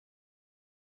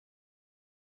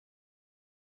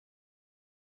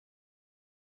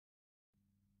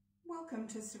Welcome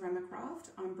to Ceramicraft.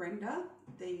 I'm Brenda,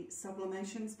 the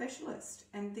Sublimation Specialist,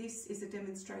 and this is a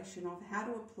demonstration of how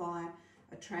to apply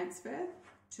a transfer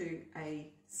to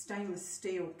a stainless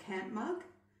steel camp mug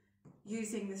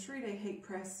using the 3D heat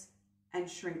press and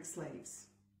shrink sleeves.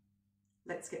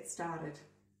 Let's get started.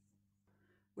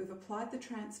 We've applied the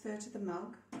transfer to the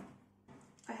mug.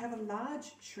 I have a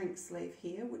large shrink sleeve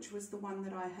here, which was the one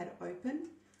that I had open.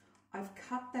 I've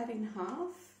cut that in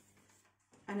half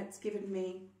and it's given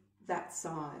me that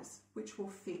size, which will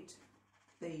fit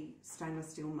the stainless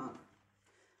steel mug.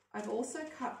 I've also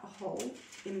cut a hole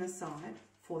in the side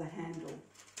for the handle.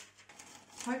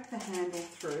 Poke the handle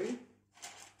through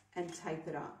and tape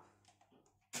it up.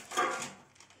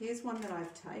 Here's one that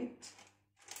I've taped.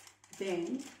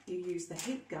 Then you use the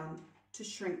heat gun to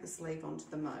shrink the sleeve onto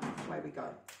the mug. Away we go.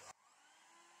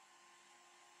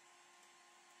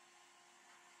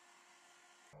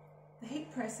 The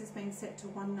heat press has been set to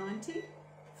 190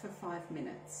 for 5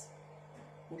 minutes.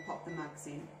 We'll pop the mugs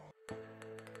in.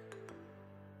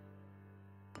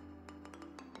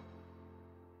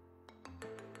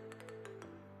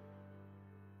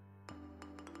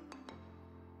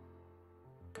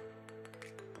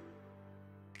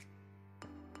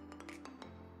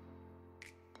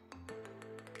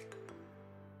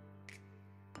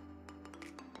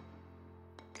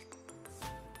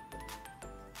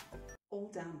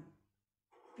 All done.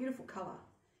 Beautiful colour.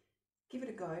 Give it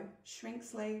a go. Shrink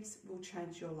sleeves will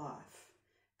change your life.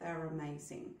 They are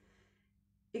amazing.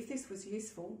 If this was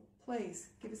useful, please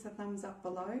give us a thumbs up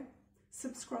below.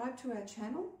 Subscribe to our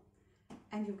channel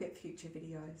and you'll get future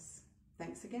videos.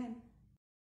 Thanks again.